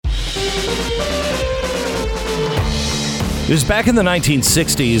It was back in the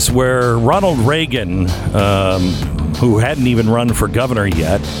 1960s where Ronald Reagan, who hadn't even run for governor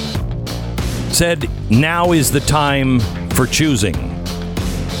yet, said, now is the time for choosing.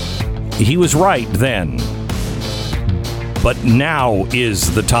 He was right then. But now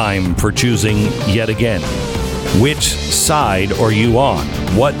is the time for choosing yet again. Which side are you on?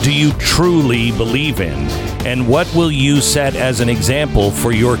 What do you truly believe in? And what will you set as an example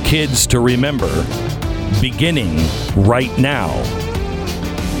for your kids to remember, beginning right now?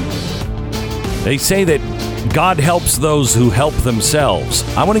 They say that God helps those who help themselves.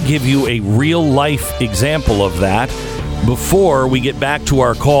 I want to give you a real-life example of that before we get back to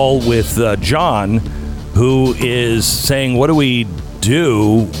our call with John, who is saying, what do we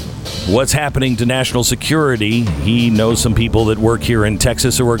do? What's happening to national security? He knows some people that work here in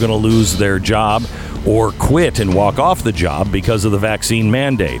Texas who are going to lose their job or quit and walk off the job because of the vaccine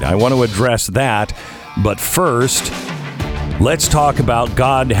mandate. I want to address that. But first, let's talk about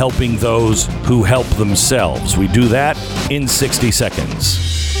God helping those who help themselves. We do that in 60 seconds.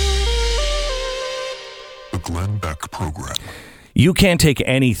 The Glenn Beck Program. You can't take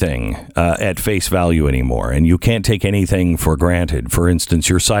anything at face value anymore, and you can't take anything for granted. For instance,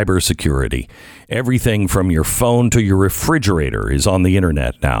 your cybersecurity. Everything from your phone to your refrigerator is on the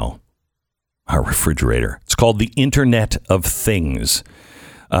internet now. Our refrigerator. It's called the Internet of Things.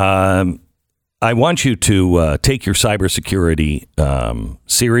 I want you to take your cybersecurity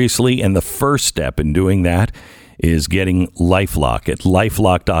seriously, and the first step in doing that is getting LifeLock at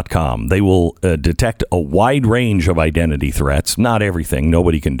LifeLock.com. They will detect a wide range of identity threats. Not everything.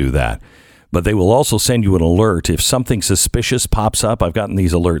 Nobody can do that. But they will also send you an alert if something suspicious pops up. I've gotten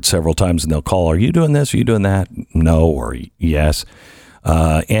these alerts several times, and they'll call, are you doing this? Are you doing that? No or yes.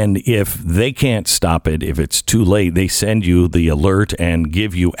 And if they can't stop it, if it's too late, they send you the alert and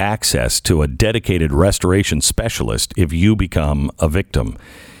give you access to a dedicated restoration specialist if you become a victim.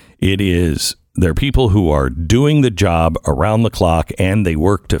 They're people who are doing the job around the clock, and they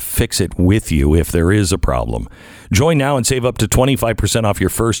work to fix it with you if there is a problem. Join now and save up to 25% off your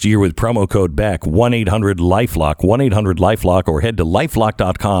first year with promo code BECK, 1-800-LIFELOCK, 1-800-LIFELOCK, or head to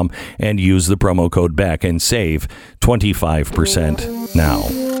LifeLock.com and use the promo code BECK and save 25% now.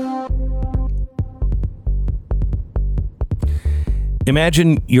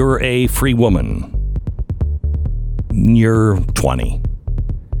 Imagine you're a free woman. You're 20.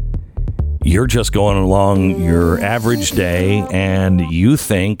 You're just going along your average day, and you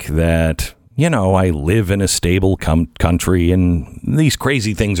think that, I live in a stable country and these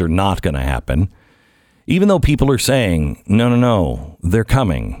crazy things are not going to happen. Even though people are saying, no, they're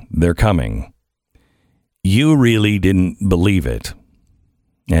coming. You really didn't believe it.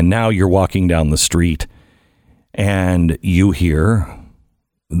 And now you're walking down the street and you hear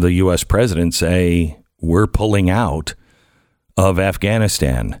the U.S. president say, we're pulling out of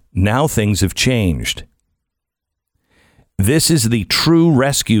Afghanistan. Now things have changed. This is the true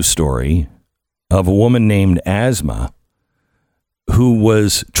rescue story of a woman named Asma who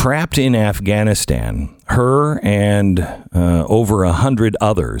was trapped in Afghanistan. Her and over 100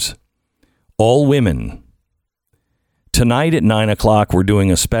 others, all women. Tonight at 9 o'clock, we're doing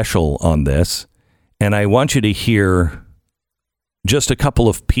a special on this, and I want you to hear just a couple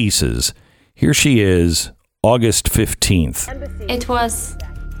of pieces. Here she is, August 15th. It was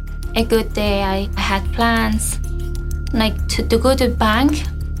a good day. I had plans to go to the bank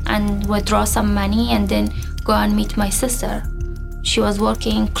and withdraw some money and then go and meet my sister. She was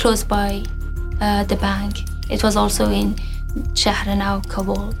working close by the bank. It was also in Shahranau,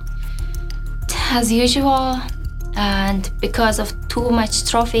 Kabul. As usual, and because of too much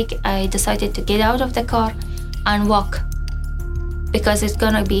traffic, I decided to get out of the car and walk because it's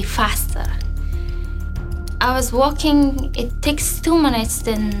gonna be faster. I was walking, it takes 2 minutes,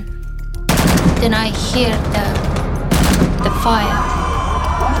 then I hear the fire,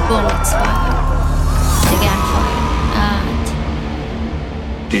 the bullets fire, the gunfire.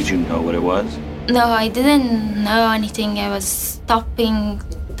 And did you know what it was? No, I didn't know anything. I was stopping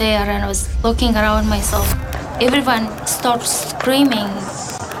there and I was looking around myself. Everyone started screaming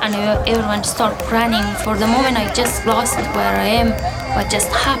and everyone started running. For the moment, I just lost it where I am, what just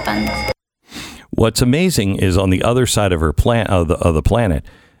happened. What's amazing is on the other side of her of the planet,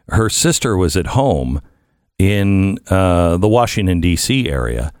 her sister was at home in the Washington, D.C.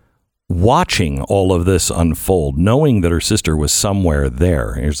 area, watching all of this unfold, knowing that her sister was somewhere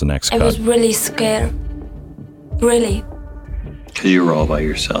there. Here's the next cut. I was really scared. Really. Because you were all by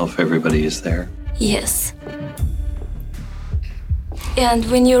yourself. Everybody is there. Yes. And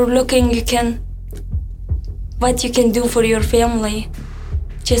when you're looking, what you can do for your family.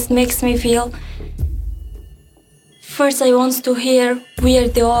 just makes me feel. First, I want to hear where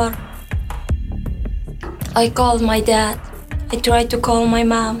they are. I called my dad. I tried to call my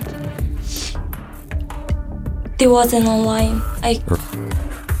mom. They wasn't online. I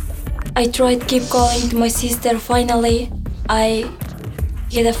tried keep calling to my sister. Finally, I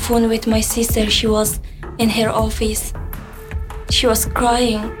get a phone with my sister. She was in her office. She was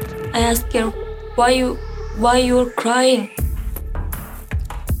crying. I asked her, why you're crying?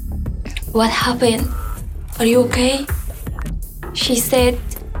 What happened? Are you okay? She said,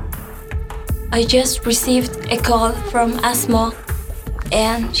 I just received a call from Asma,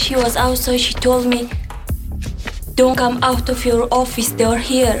 and she was outside. She told me, don't come out of your office, they're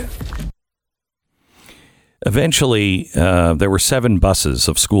here. Eventually, there were 7 buses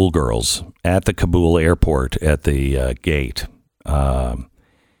of schoolgirls at the Kabul airport at the gate.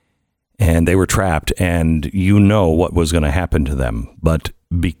 And they were trapped, and you know what was going to happen to them. But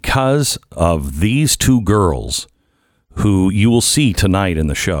because of these 2 girls, who you will see tonight in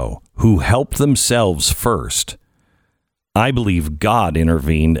the show, who helped themselves first, I believe God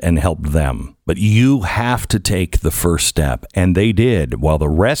intervened and helped them. But you have to take the first step. And they did, while the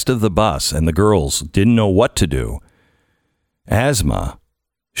rest of the bus and the girls didn't know what to do. Asma,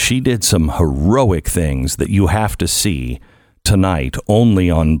 she did some heroic things that you have to see tonight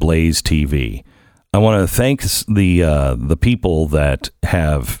only on Blaze TV. I want to thank the people that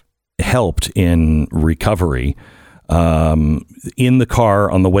have helped in recovery. In the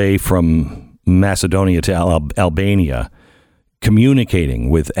car on the way from Macedonia to Albania, communicating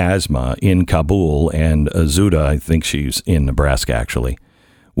with Asma in Kabul, and Azuda, I think she's in Nebraska actually,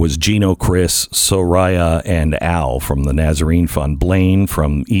 was Gino, Chris, Soraya, and Al from the Nazarene Fund, Blaine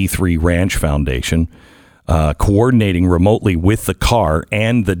from E3 Ranch Foundation. Coordinating remotely with the car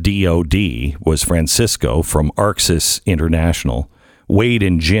and the DOD was Francisco from Arxis International. Wade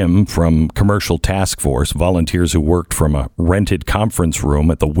and Jim from Commercial Task Force, volunteers who worked from a rented conference room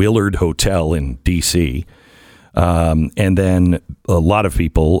at the Willard Hotel in D.C. And then a lot of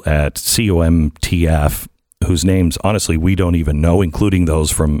people at COMTF, whose names, honestly, we don't even know, including those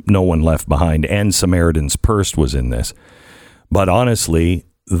from No One Left Behind, and Samaritan's Purse was in this. But honestly,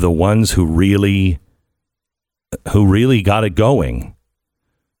 the ones who really got it going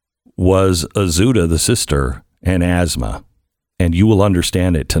was Azuda, the sister, and Asma. And you will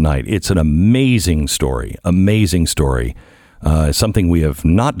understand it tonight. It's an amazing story, something we have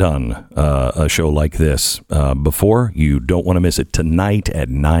not done a show like this before. You don't want to miss it tonight at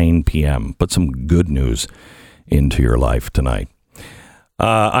 9 p.m. Put some good news into your life tonight.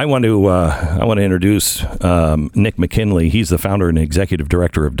 I want to introduce Nick McKinley. He's the founder and executive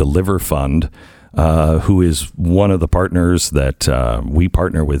director of Deliver Fund, who is one of the partners that we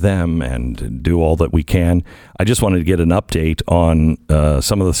partner with them and do all that we can. I just wanted to get an update on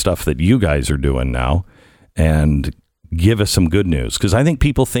some of the stuff that you guys are doing now and give us some good news, because I think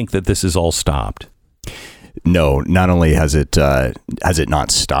people think that this is all stopped. No, not only has it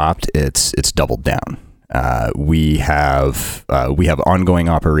not stopped, it's doubled down. We have ongoing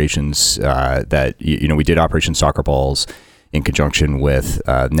operations that we did Operation Soccer Balls in conjunction with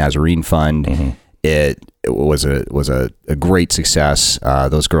Nazarene Fund. Mm-hmm. It was a great success.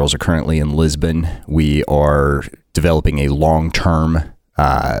 Those girls are currently in Lisbon. We are developing a long-term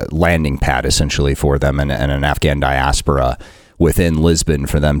landing pad essentially for them and an Afghan diaspora within Lisbon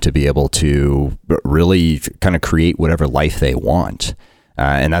for them to be able to really kind of create whatever life they want.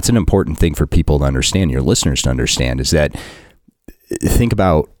 And that's an important thing for people to understand, your listeners to understand, is that think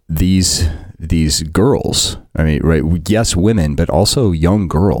about these girls. I mean, right? Yes, women, but also young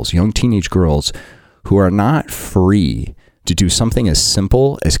girls, young teenage girls who are not free to do something as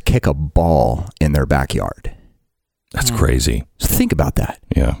simple as kick a ball in their backyard. That's crazy. So think about that.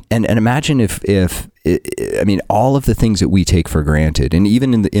 Yeah. And imagine if all of the things that we take for granted, and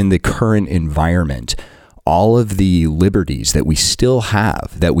even in the current environment, all of the liberties that we still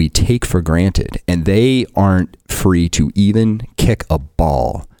have that we take for granted, and they aren't free to even kick a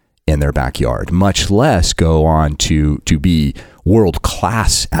ball in their backyard, much less go on to be world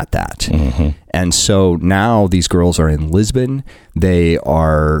class at that. Mm-hmm. And so now these girls are in Lisbon. They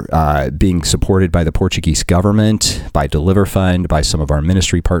are being supported by the Portuguese government, by Deliver Fund, by some of our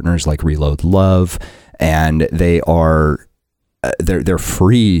ministry partners like Reload Love, and they are they're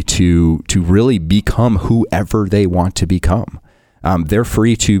free to really become whoever they want to become. They're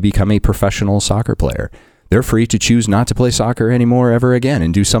free to become a professional soccer player. They're free to choose not to play soccer anymore ever again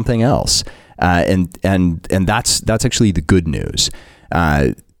and do something else. And that's actually the good news.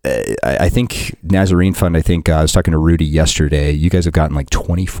 I think Nazarene Fund, I was talking to Rudy yesterday, you guys have gotten like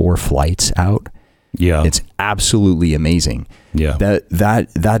 24 flights out. Yeah. It's absolutely amazing. Yeah.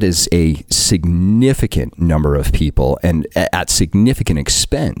 That is a significant number of people, and at significant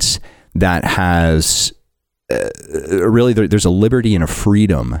expense, that has really, there's a liberty and a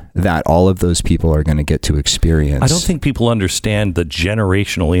freedom that all of those people are going to get to experience. I don't think people understand the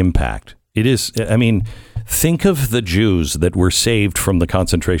generational impact. It is, I mean, think of the Jews that were saved from the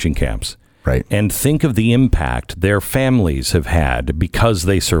concentration camps. Right. And think of the impact their families have had because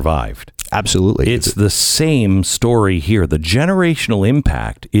they survived. Absolutely. It's the same story here. The generational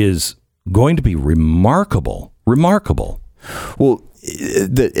impact is going to be remarkable. Remarkable. Well,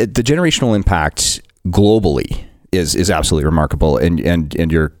 the generational impact globally is absolutely remarkable, and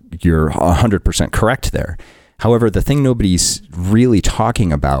you're 100% correct there. However, the thing nobody's really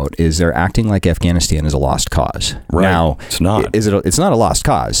talking about is they're acting like Afghanistan is a lost cause. Right. Now, it's not. It's not a lost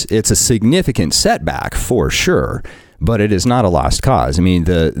cause. It's a significant setback for sure, but it is not a lost cause. I mean,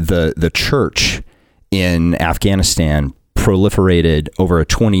 the church in Afghanistan proliferated over a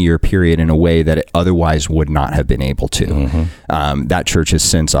 20-year period in a way that it otherwise would not have been able to. Mm-hmm. That church has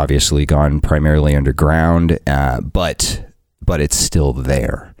since obviously gone primarily underground, but it's still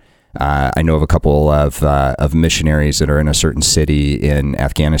there. I know of a couple of missionaries that are in a certain city in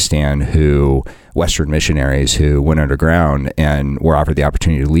Afghanistan Western missionaries who went underground and were offered the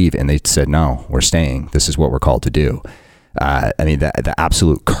opportunity to leave, and they said, no, we're staying. This is what we're called to do. I mean, the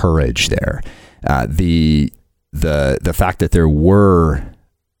absolute courage there. The fact that there were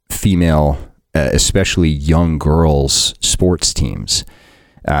female, especially young girls, sports teams.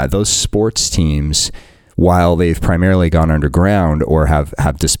 Those sports teams, while they've primarily gone underground or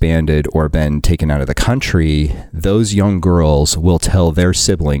have disbanded or been taken out of the country, those young girls will tell their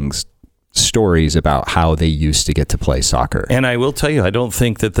siblings stories about how they used to get to play soccer. And I will tell you, I don't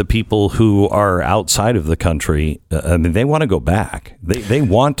think that the people who are outside of the country, I mean, they want to go back. They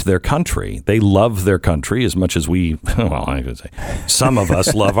want their country. They love their country as much as we, well, I could say, some of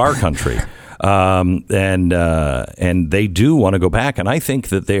us love our country. And they do want to go back. And I think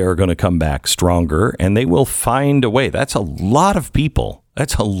that they are going to come back stronger, and they will find a way. That's a lot of people.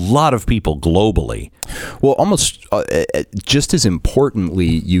 That's a lot of people globally. Well, almost just as importantly,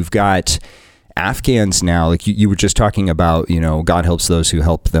 you've got Afghans now, like you were just talking about, God helps those who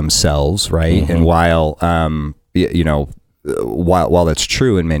help themselves, right? Mm-hmm. And while that's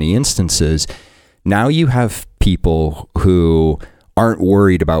true in many instances, now you have people who aren't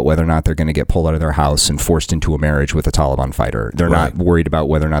worried about whether or not they're going to get pulled out of their house and forced into a marriage with a Taliban fighter. They're not worried about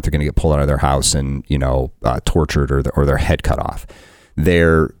whether or not they're going to get pulled out of their house and, tortured or their head cut off.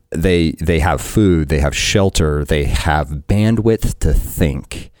 They have food, they have shelter, they have bandwidth to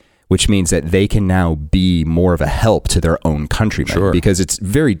think, which means that they can now be more of a help to their own countrymen. Sure. Because it's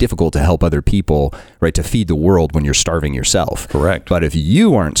very difficult to help other people, right, to feed the world when you're starving yourself. Correct. But if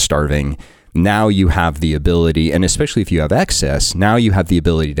you aren't starving, now you have the ability, and especially if you have excess, now you have the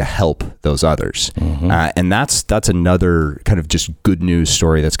ability to help those others. Mm-hmm. And that's another kind of just good news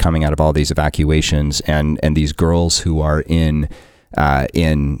story that's coming out of all these evacuations and these girls who are in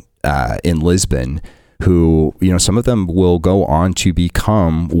Lisbon, who, some of them will go on to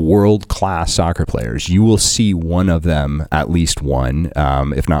become world-class soccer players. You will see one of them, at least one,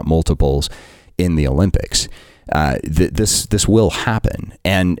 if not multiples, in the Olympics. This will happen.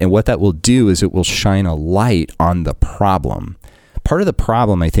 And what that will do is it will shine a light on the problem. Part of the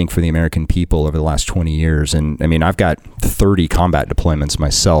problem, I think, for the American people over the last 20 years, and I mean, I've got 30 combat deployments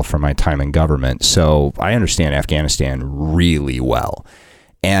myself from my time in government, so I understand Afghanistan really well.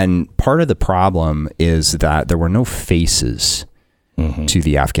 And part of the problem is that there were no faces to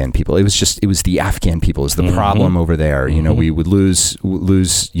the Afghan people. It was the Afghan people. It was the problem over there. We would lose,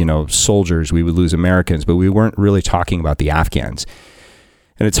 soldiers, we would lose Americans, but we weren't really talking about the Afghans.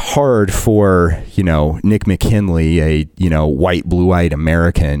 And it's hard for, Nick McKinley, a, white, blue-eyed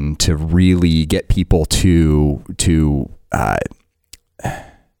American, to really get people to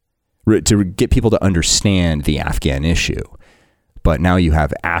get people to understand the Afghan issue. But now you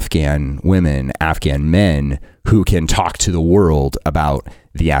have Afghan women, Afghan men who can talk to the world about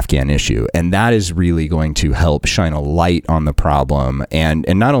the Afghan issue. And that is really going to help shine a light on the problem. And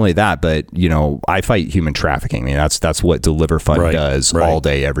not only that, but, I fight human trafficking. I mean, that's what Deliver Fund does all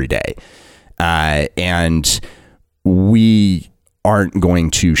day, every day. And we aren't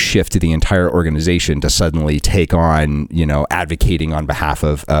going to shift the entire organization to suddenly take on, advocating on behalf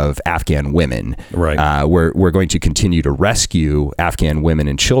of Afghan women. Right. We're going to continue to rescue Afghan women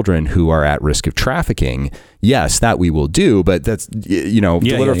and children who are at risk of trafficking. Yes, that we will do, but that's,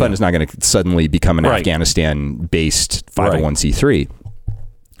 Deliver Fund is not going to suddenly become an Afghanistan-based 501c3.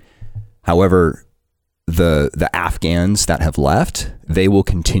 However, the Afghans that have left, they will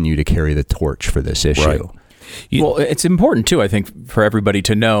continue to carry the torch for this issue. Right. Well, it's important, too, I think, for everybody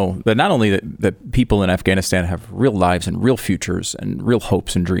to know that not only that people in Afghanistan have real lives and real futures and real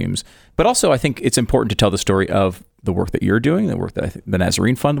hopes and dreams, but also I think it's important to tell the story of the work that you're doing, the work that the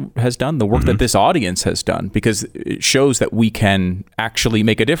Nazarene Fund has done, the work that this audience has done, because it shows that we can actually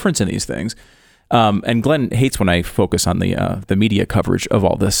make a difference in these things. And Glenn hates when I focus on the media coverage of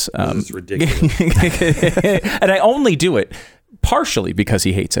all this. This is ridiculous. And I only do it partially because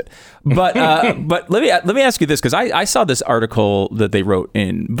he hates it. But let me ask you this, because I saw this article that they wrote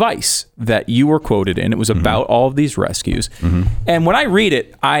in Vice that you were quoted in. It was about all of these rescues. And when I read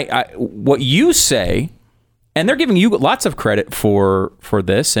it, I what you say, and they're giving you lots of credit for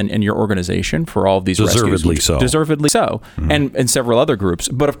this and your organization for all of these Deservedly rescues. so. Deservedly so. And several other groups.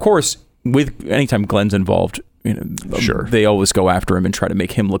 But of course, with anytime Glenn's involved, Sure. they always go after him and try to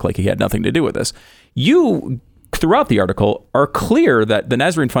make him look like he had nothing to do with this. You, throughout the article, are clear that the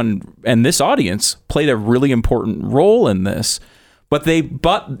Nazarene Fund and this audience played a really important role in this, but they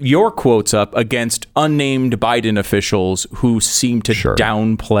butt your quotes up against unnamed Biden officials who seem to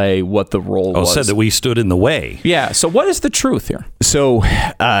downplay what the role was. Said that we stood in the way. Yeah. So what is the truth here? So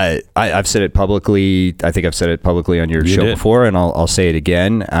I've said it publicly. I think I've said it publicly on your show did. before, and I'll say it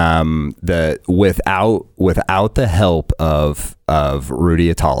again. Without the help of Rudy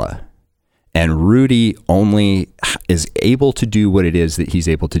Atala, and Rudy only is able to do what it is that he's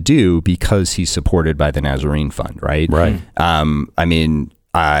able to do because he's supported by the Nazarene Fund, right? Right.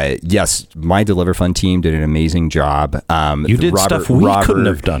 Yes, my Deliver Fund team did an amazing job. You did stuff we couldn't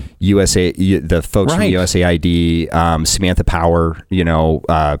have done. The folks from USAID, Samantha Power,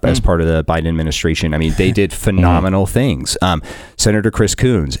 as part of the Biden administration. I mean, they did phenomenal things. Senator Chris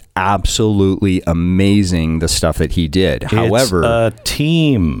Coons, absolutely amazing the stuff that he did. However, it's a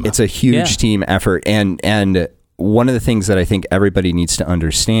team. It's a huge team effort. And one of the things that I think everybody needs to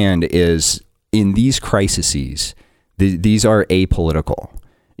understand is in these crises, these are apolitical.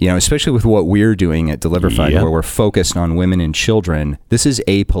 Especially with what we're doing at Deliver Fund, where we're focused on women and children, this is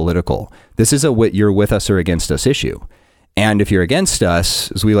apolitical. This is a you're with us or against us issue. And if you're against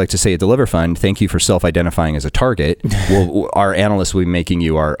us, as we like to say at Deliver Fund, thank you for self-identifying as a target. Our analysts will be making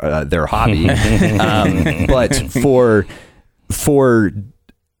you their hobby. But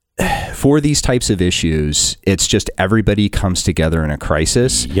for these types of issues, it's just everybody comes together in a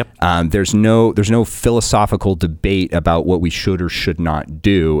crisis. Yep. There's no philosophical debate about what we should or should not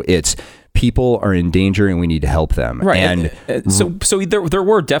do. It's people are in danger and we need to help them. Right. And so there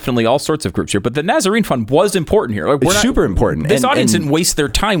were definitely all sorts of groups here, but the Nazarene Fund was important here. It's super important. This audience didn't waste their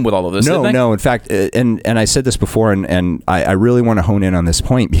time with all of this. No. In fact, and I said this before, and I really want to hone in on this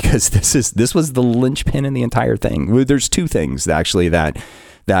point because this was the linchpin in the entire thing. There's two things actually that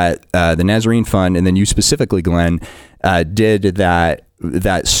the Nazarene Fund, and then you specifically, Glenn, did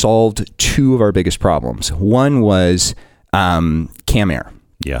that solved two of our biggest problems. One was Cam Air.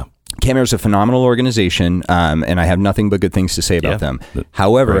 Yeah. Cam Air is a phenomenal organization, and I have nothing but good things to say about them.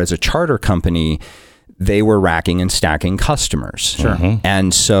 However, as a charter company, they were racking and stacking customers. Sure.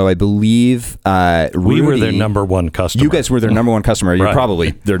 And so I believe we were their number one customer. You guys were their number one customer. You're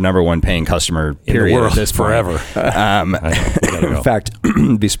probably their number one paying customer, period. In the world, at this point. forever. In fact,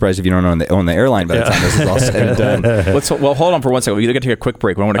 be surprised if you don't own the airline by the time this is all said and done. Hold on for 1 second. We got to take a quick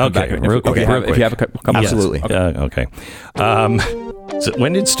break. We want to come back. If you have a couple Absolutely. minutes. Okay. So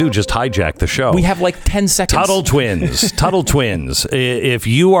when did Stu just hijack the show? We have like 10 seconds. Tuttle Twins. If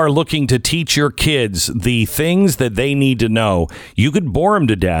you are looking to teach your kids the things that they need to know, you could bore them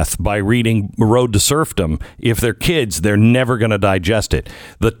to death by reading Road to Serfdom. If they're kids, they're never going to digest it.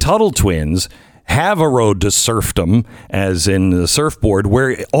 The Tuttle Twins have a Road to Serfdom, as in the surfboard,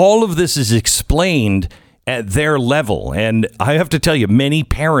 where all of this is explained at their level. And I have to tell you, many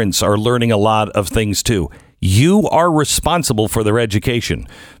parents are learning a lot of things too. You are responsible for their education.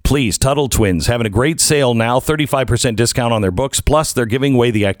 Please, Tuttle Twins, having a great sale now, 35% discount on their books. Plus, they're giving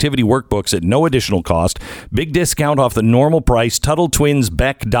away the activity workbooks at no additional cost. Big discount off the normal price,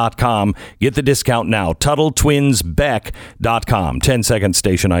 TuttleTwinsBeck.com. Get the discount now, TuttleTwinsBeck.com. 10-second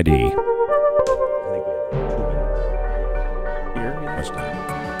station ID.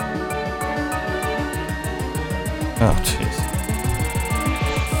 Oh, jeez.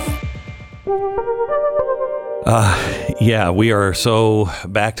 Yeah, we are so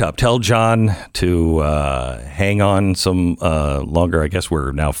backed up. Tell John to hang on some longer. I guess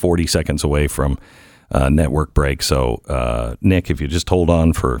we're now 40 seconds away from network break. So, Nick, if you just hold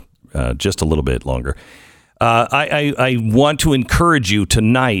on for just a little bit longer. I want to encourage you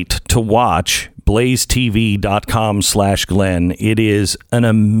tonight to watch blazetv.com/Glenn. It is an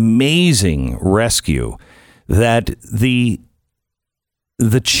amazing rescue that the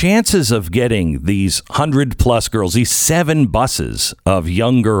chances of getting these 100+ girls, these 7 buses of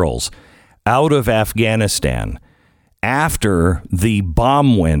young girls out of Afghanistan after the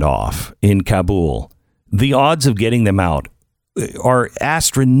bomb went off in Kabul, the odds of getting them out are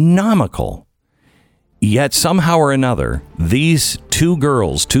astronomical. Yet somehow or another, these 2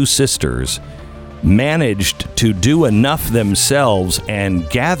 girls, 2 sisters, managed to do enough themselves and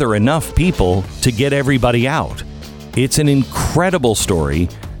gather enough people to get everybody out. It's an incredible story.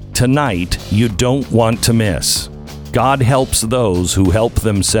 Tonight, you don't want to miss. God helps those who help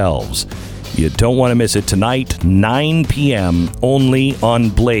themselves. You don't want to miss it tonight, 9 p.m., only on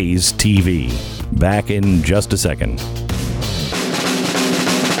Blaze TV. Back in just a second.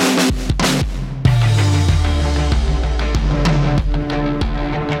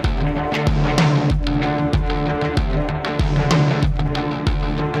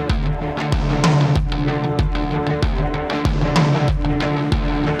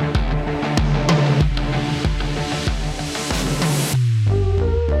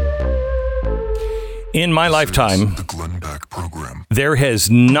 In my lifetime, The Glenn Beck Program. there has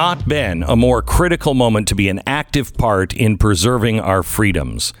not been a more critical moment to be an active part in preserving our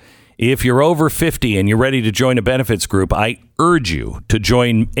freedoms. If you're over 50 and you're ready to join a benefits group, I urge you to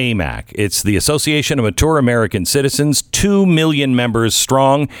join AMAC. It's the Association of Mature American Citizens, 2 million members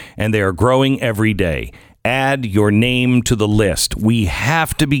strong, and they are growing every day. Add your name to the list. We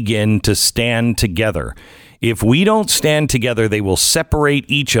have to begin to stand together. If we don't stand together, they will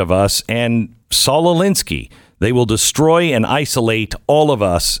separate each of us, and Saul Alinsky, they will destroy and isolate all of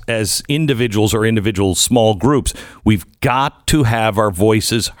us as individuals or individual small groups. We've got to have our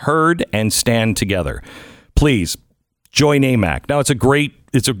voices heard and stand together. Please join AMAC. Now, it's a great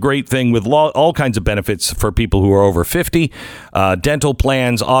thing with all kinds of benefits for people who are over 50, dental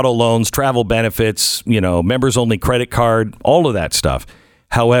plans, auto loans, travel benefits, members only credit card, all of that stuff.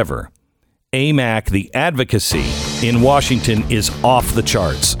 However, AMAC, the advocacy in Washington, is off the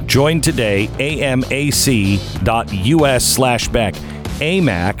charts. Join today, amac.us/Beck,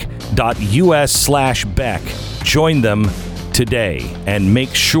 amac.us/Beck. Join them today and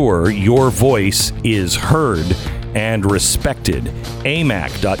make sure your voice is heard and respected.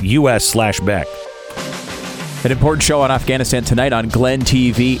 amac.us/Beck. An important show on Afghanistan tonight on Glenn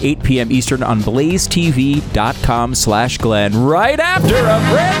TV, 8 p.m. Eastern on blazetv.com/Glenn. Right after a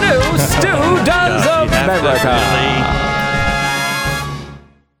brand new Stu Does America.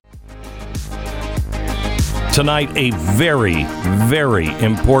 Tonight, a very, very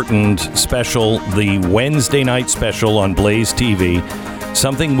important special, the Wednesday night special on Blaze TV.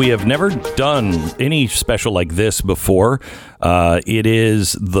 Something we have never done any special like this before. It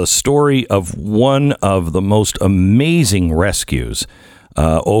is the story of one of the most amazing rescues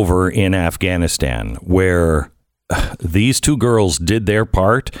over in Afghanistan, where these 2 girls did their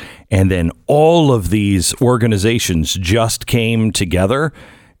part, and then all of these organizations just came together,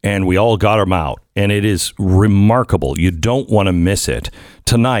 and we all got them out. And it is remarkable. You don't want to miss it.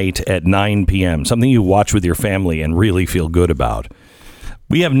 Tonight at 9 p.m., something you watch with your family and really feel good about.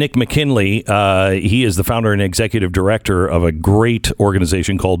 We have Nick McKinley. He is the founder and executive director of a great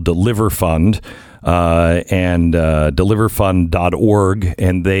organization called Deliver Fund and deliverfund.org.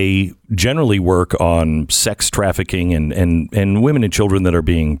 And they generally work on sex trafficking and women and children that are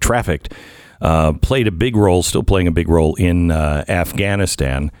being trafficked. Played a big role, still playing a big role in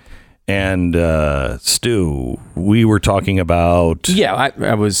Afghanistan. And Stu, we were talking about... Yeah,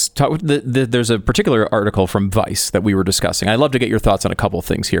 I was talking... There's a particular article from Vice that we were discussing. I'd love to get your thoughts on a couple of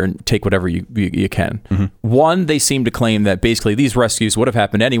things here and take whatever you can. Mm-hmm. One, they seem to claim that basically these rescues would have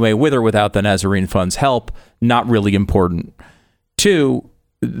happened anyway, with or without the Nazarene Fund's help. Not really important. Two,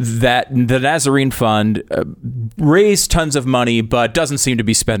 that the Nazarene Fund raised tons of money, but doesn't seem to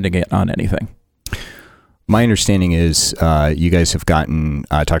be spending it on anything. My understanding is you guys have gotten,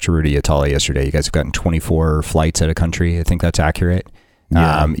 I talked to Rudy Atala yesterday, you guys have gotten 24 flights out of country. I think that's accurate.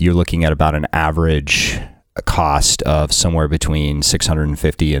 Yeah. You're looking at about an average cost of somewhere between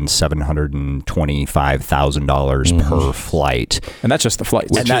 $650,000 and $725,000 per flight. And that's just the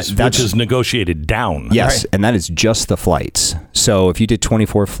flights. Which is negotiated down. Yes, right? And that is just the flights. So if you did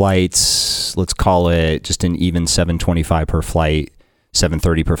 24 flights, let's call it just an even $725 per flight,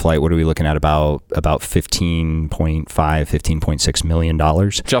 $730 per flight. What are we looking at? About $15.6 million.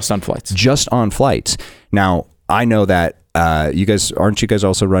 Just on flights. Just on flights. Now, I know that aren't you guys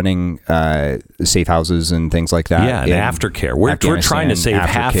also running safe houses and things like that? Yeah, and aftercare. We're trying to save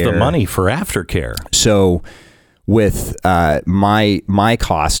half the money for aftercare. So with my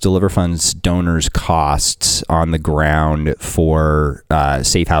costs, Deliver Fund's donors' costs on the ground for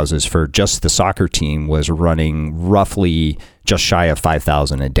safe houses for just the soccer team was running roughly just shy of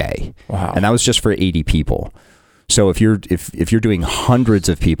 $5,000 a day. Wow. And that was just for 80 people. So if you're doing hundreds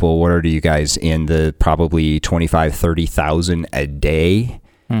of people, what are you guys in the probably 25, 30,000 a day,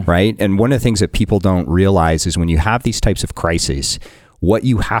 right? And one of the things that people don't realize is when you have these types of crises, what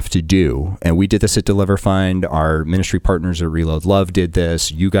you have to do, and we did this at Deliver Fund, our ministry partners at Reload Love did this,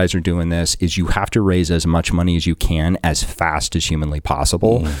 you guys are doing this, is you have to raise as much money as you can as fast as humanly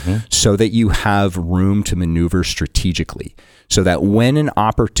possible so that you have room to maneuver strategically. So that when an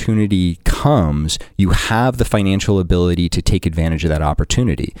opportunity comes, you have the financial ability to take advantage of that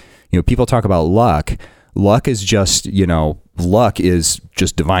opportunity. You know, people talk about luck. Luck is just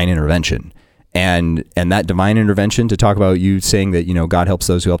divine intervention. And that divine intervention, to talk about you saying that, God helps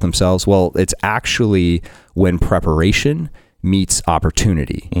those who help themselves. Well, it's actually when preparation meets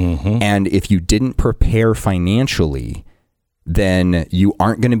opportunity. And if you didn't prepare financially, then you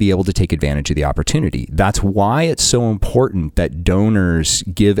aren't going to be able to take advantage of the opportunity. That's why it's so important that donors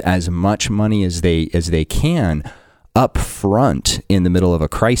give as much money as they can up front in the middle of a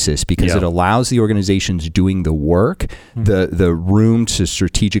crisis, because it allows the organizations doing the work the room to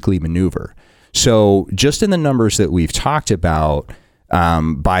strategically maneuver. So just in the numbers that we've talked about,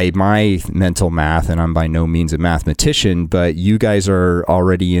 by my mental math, and I'm by no means a mathematician, but you guys are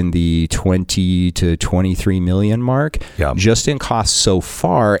already in the 20 to 23 million mark just in costs so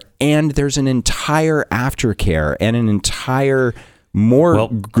far. And there's an entire aftercare and an entire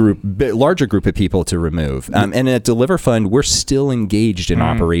larger group of people to remove. And at Deliver Fund, we're still engaged in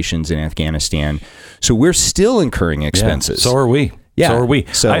operations in Afghanistan. So we're still incurring expenses. So are we. Yeah. So are we.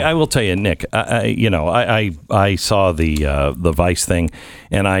 So I will tell you, Nick, I saw the Vice thing,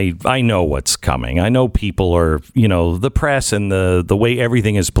 and I know what's coming. I know people are, the press and the way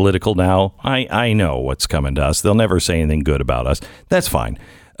everything is political now. I know what's coming to us. They'll never say anything good about us. That's fine.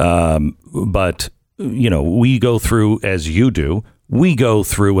 But, we go through, as you do, we go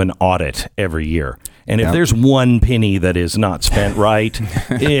through an audit every year. And if there's one penny that is not spent right,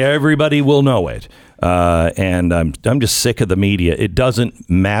 everybody will know it. And I'm just sick of the media. It doesn't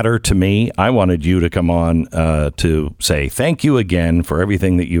matter to me. I wanted you to come on to say thank you again for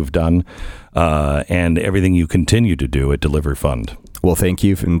everything that you've done and everything you continue to do at Deliver Fund. Well, thank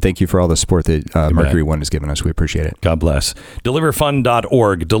you. And thank you for all the support that Mercury One has given us. We appreciate it. God bless.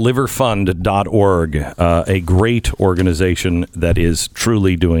 Deliverfund.org, deliverfund.org, a great organization that is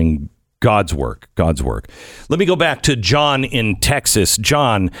truly doing God's work. Let me go back to John in Texas.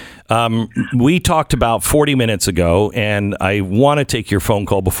 John, we talked about 40 minutes ago, and I want to take your phone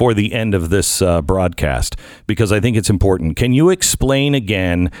call before the end of this broadcast because I think it's important. Can you explain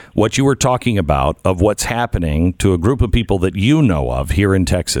again what you were talking about of what's happening to a group of people that you know of here in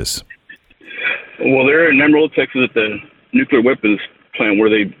Texas? Well, they're in Emerald, Texas at the nuclear weapons plant where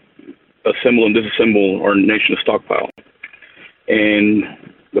they assemble and disassemble our nation's stockpile. And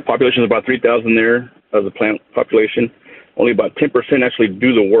the population is about 3,000 there of the plant population. Only about 10% actually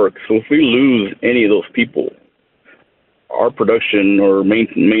do the work. So if we lose any of those people, our production or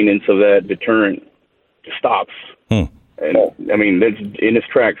maintenance of that deterrent stops. And I mean, that's in its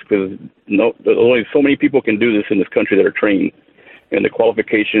tracks because only so many people can do this in this country that are trained and the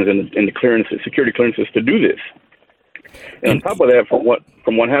qualifications and the clearances, security clearances to do this. And on top of that, from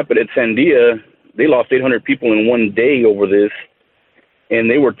what happened at Sandia, they lost 800 people in one day over this. And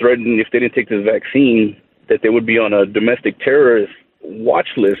they were threatened if they didn't take this vaccine that they would be on a domestic terrorist watch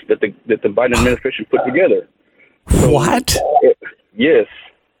list that the Biden administration put together. What? Yes.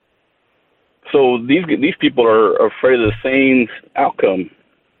 So these people are afraid of the same outcome.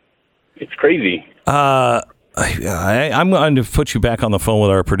 It's crazy. I'm going to put you back on the phone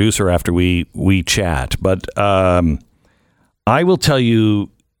with our producer after we chat, but I will tell you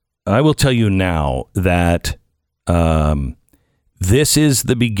now that this is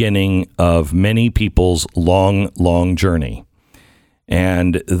the beginning of many people's long journey.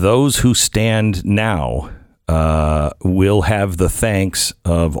 And those who stand now will have the thanks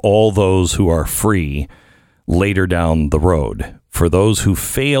of all those who are free later down the road. For those who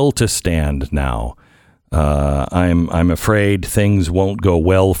fail to stand now, I'm afraid things won't go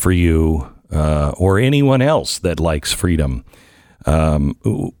well for you or anyone else that likes freedom. I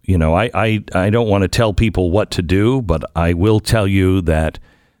don't want to tell people what to do, but I will tell you that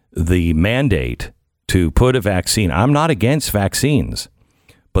the mandate to put a vaccine, I'm not against vaccines,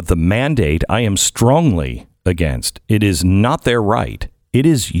 but the mandate I am strongly against. It is not their right. It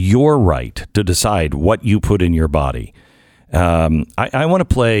is your right to decide what you put in your body. I want to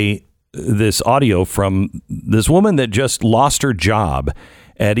play this audio from this woman that just lost her job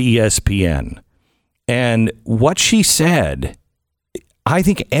at ESPN. And what she said, I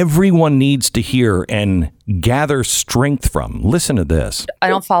think everyone needs to hear and gather strength from. Listen to this. I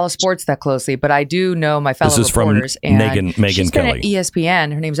don't follow sports that closely, but I do know my fellow This is reporters. from And Megan she's been Kelly. at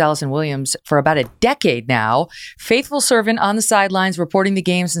ESPN. Her name's Allison Williams for about a decade now. Faithful servant on the sidelines, reporting the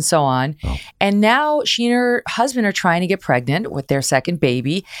games and so on. Oh. And now she and her husband are trying to get pregnant with their second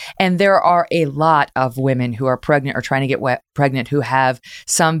baby. And there are a lot of women who are pregnant or trying to get pregnant who have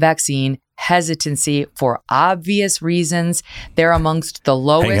some vaccine hesitancy for obvious reasons. They're amongst the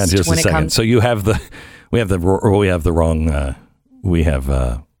lowest. Hang on just when a it second. comes. So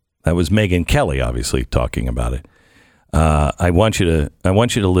that was Megan Kelly obviously talking about it. I want you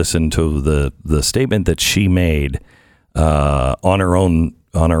to listen to the statement that she made on her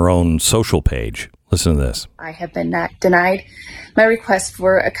own social page. Listen to this. I have been denied my request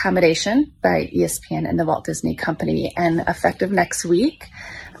for accommodation by ESPN and the Walt Disney Company, and effective next week,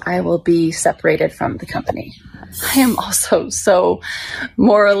 I will be separated from the company. I am also so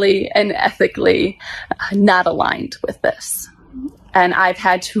morally and ethically not aligned with this. And I've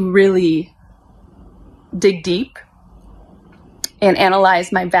had to really dig deep and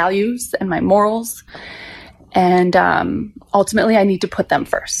analyze my values and my morals. And ultimately, I need to put them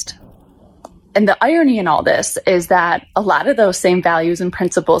first. And the irony in all this is that a lot of those same values and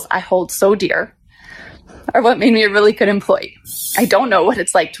principles I hold so dear are what made me a really good employee. I don't know what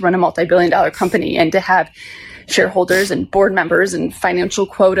it's like to run a multi-billion-dollar company and to have shareholders and board members and financial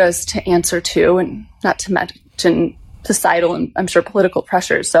quotas to answer to, and not to mention societal and I'm sure political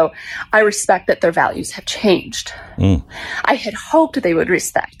pressures. So I respect that their values have changed. I had hoped they would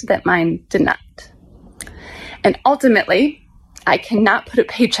respect that mine did not. And ultimately, I cannot put a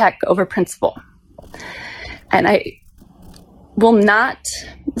paycheck over principle. And I will not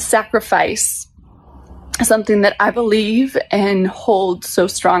sacrifice something that I believe and hold so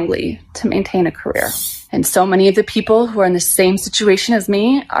strongly to maintain a career. And so many of the people who are in the same situation as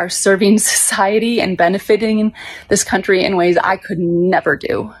me are serving society and benefiting this country in ways I could never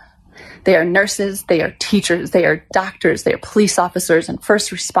do. They are nurses, they are teachers, they are doctors, they are police officers and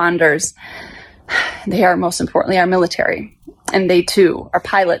first responders. They are, most importantly, our military. And they too are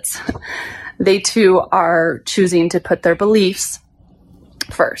pilots. They too are choosing to put their beliefs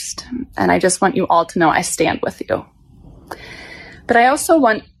first. And I just want you all to know I stand with you. But I also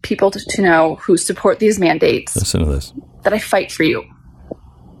want people to know who support these mandates. Listen to this. That I fight for you.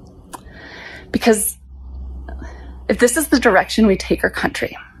 Because if this is the direction we take our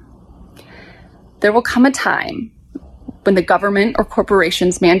country, there will come a time when the government or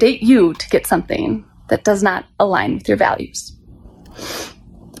corporations mandate you to get something that does not align with your values.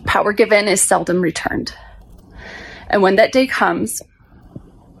 Power given is seldom returned. And when that day comes,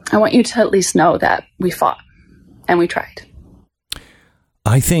 I want you to at least know that we fought and we tried.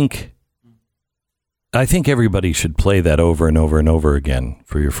 I think everybody should play that over and over and over again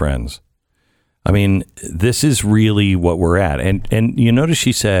for your friends. I mean, this is really what we're at. And you notice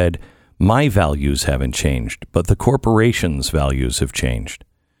she said, my values haven't changed, but the corporation's values have changed.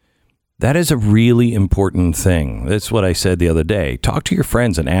 That is a really important thing. That's what I said the other day. Talk to your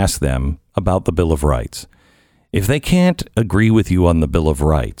friends and ask them about the Bill of Rights. If they can't agree with you on the Bill of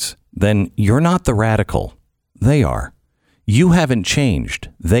Rights, then you're not the radical. They are. You haven't changed.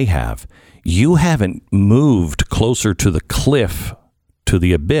 They have. You haven't moved closer to the cliff, to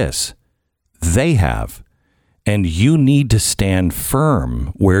the abyss. They have. And you need to stand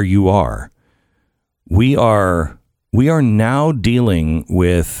firm where you are. We are now dealing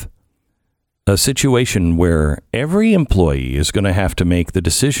with a situation where every employee is going to have to make the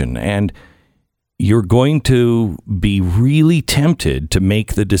decision, and you're going to be really tempted to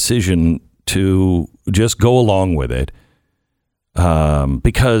make the decision to just go along with it.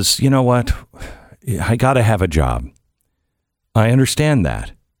 Because you know what? I got to have a job. I understand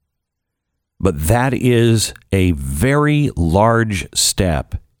that. But that is a very large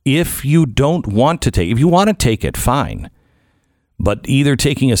step. If you don't want to if you want to take it, fine. But either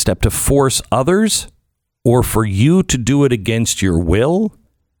taking a step to force others or for you to do it against your will,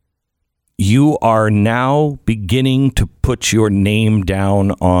 you are now beginning to put your name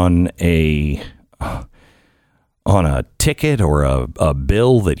down on a ticket or a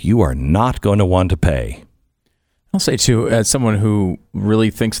bill that you are not going to want to pay. I'll say, too, as someone who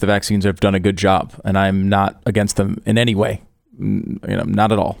really thinks the vaccines have done a good job, and I'm not against them in any way,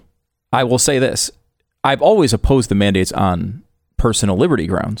 not at all. I will say this. I've always opposed the mandates on personal liberty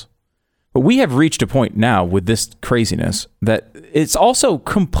grounds. But we have reached a point now with this craziness that it's also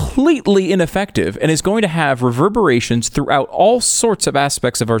completely ineffective and is going to have reverberations throughout all sorts of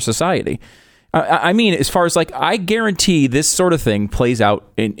aspects of our society. I mean, as far as like, I guarantee this sort of thing plays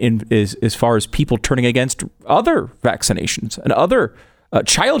out in as far as people turning against other vaccinations and other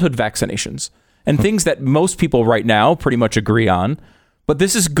childhood vaccinations and things that most people right now pretty much agree on. But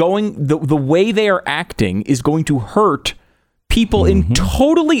this is going, the way they are acting is going to hurt people in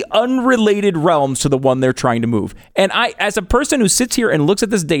totally unrelated realms to the one they're trying to move. And I, as a person who sits here and looks at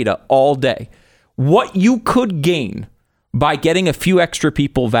this data all day, what you could gain by getting a few extra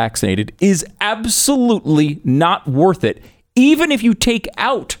people vaccinated is absolutely not worth it, even if you take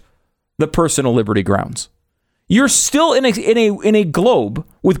out the personal liberty grounds. You're still in a globe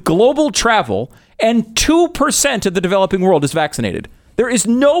with global travel, and 2% of the developing world is vaccinated. There is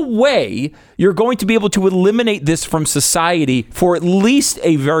no way you're going to be able to eliminate this from society for at least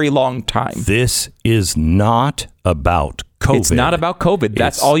a very long time. This is not about COVID. It's not about COVID.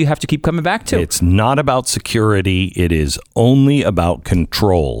 That's all you have to keep coming back to. It's not about security. It is only about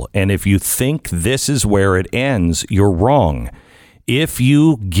control. And if you think this is where it ends, you're wrong. If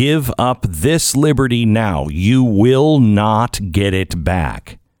you give up this liberty now, you will not get it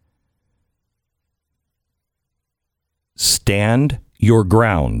back. Stand your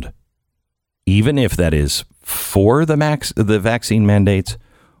ground, even if that is for the vaccine mandates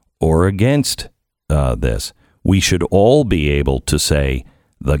or against this. We should all be able to say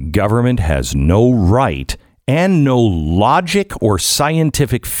the government has no right and no logic or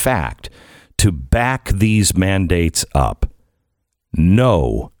scientific fact to back these mandates up.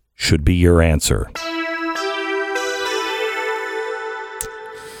 No should be your answer.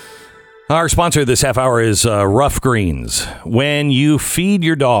 Our sponsor this half hour is Rough Greens. When you feed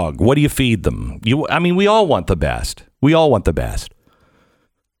your dog, what do you feed them? We all want the best. We all want the best.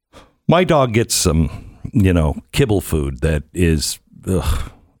 My dog gets some, kibble food that is,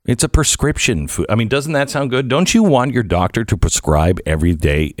 it's a prescription food. I mean, doesn't that sound good? Don't you want your doctor to prescribe every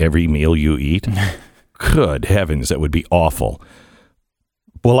day, every meal you eat? Good heavens, that would be awful.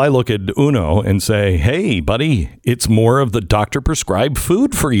 Well, I look at Uno and say, hey, buddy, it's more of the doctor prescribed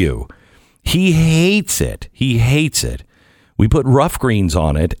food for you. He hates it. He hates it. We put Rough Greens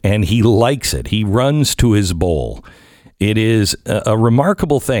on it and he likes it. He runs to his bowl. It is a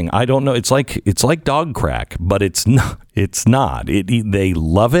remarkable thing. I don't know. It's like dog crack, but it's not. It's not. They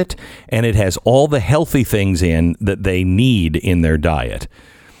love it, and it has all the healthy things in that they need in their diet.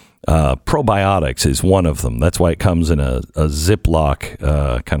 Probiotics is one of them. That's why it comes in a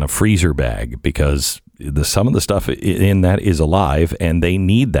Ziploc kind of freezer bag, because some of the stuff in that is alive, and they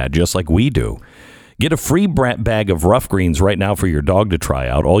need that just like we do. Get a free bag of Rough Greens right now for your dog to try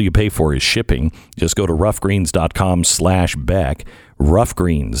out. All you pay for is shipping. Just go to roughgreens.com/Beck,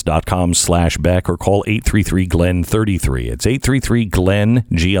 roughgreens.com/Beck, or call 833-GLEN-33. It's 833-GLEN,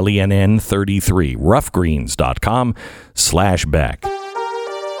 GLENN 33, roughgreens.com/Beck.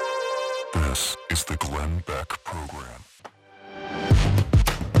 This is the Glenn Beck Program.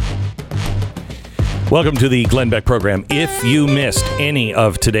 Welcome to the Glenn Beck Program. If you missed any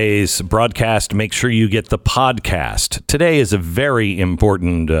of today's broadcast, make sure you get the podcast. Today is a very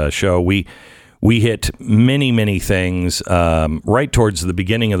important show. We hit many things right towards the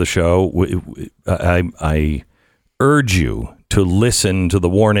beginning of the show. I urge you to listen to the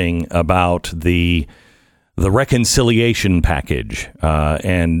warning about the reconciliation package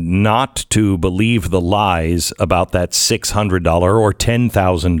and not to believe the lies about that $600 or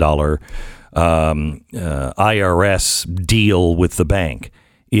 $10,000 IRS deal with the bank.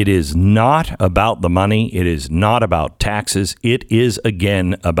 It is not about the money. It is not about taxes. It is,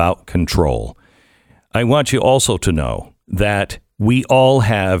 again, about control. I want you also to know that we all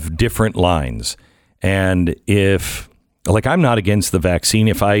have different lines. And I'm not against the vaccine.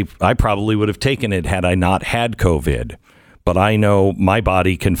 If I probably would have taken it had I not had COVID. But I know my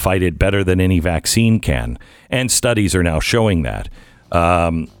body can fight it better than any vaccine can. And studies are now showing that.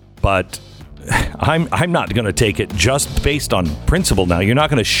 But I'm not going to take it just based on principle now. You're not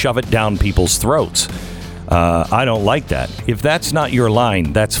going to shove it down people's throats. I don't like that. If that's not your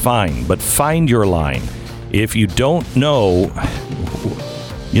line, that's fine. But find your line. If you don't know,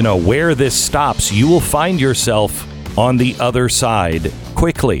 where this stops, you will find yourself on the other side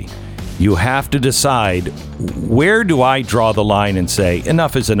quickly. You have to decide, where do I draw the line and say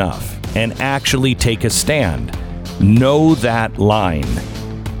enough is enough, and actually take a stand. Know that line.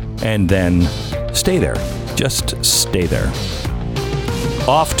 And then stay there. Just stay there.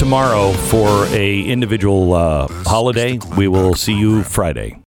 Off tomorrow for a individual holiday. We will see you Friday.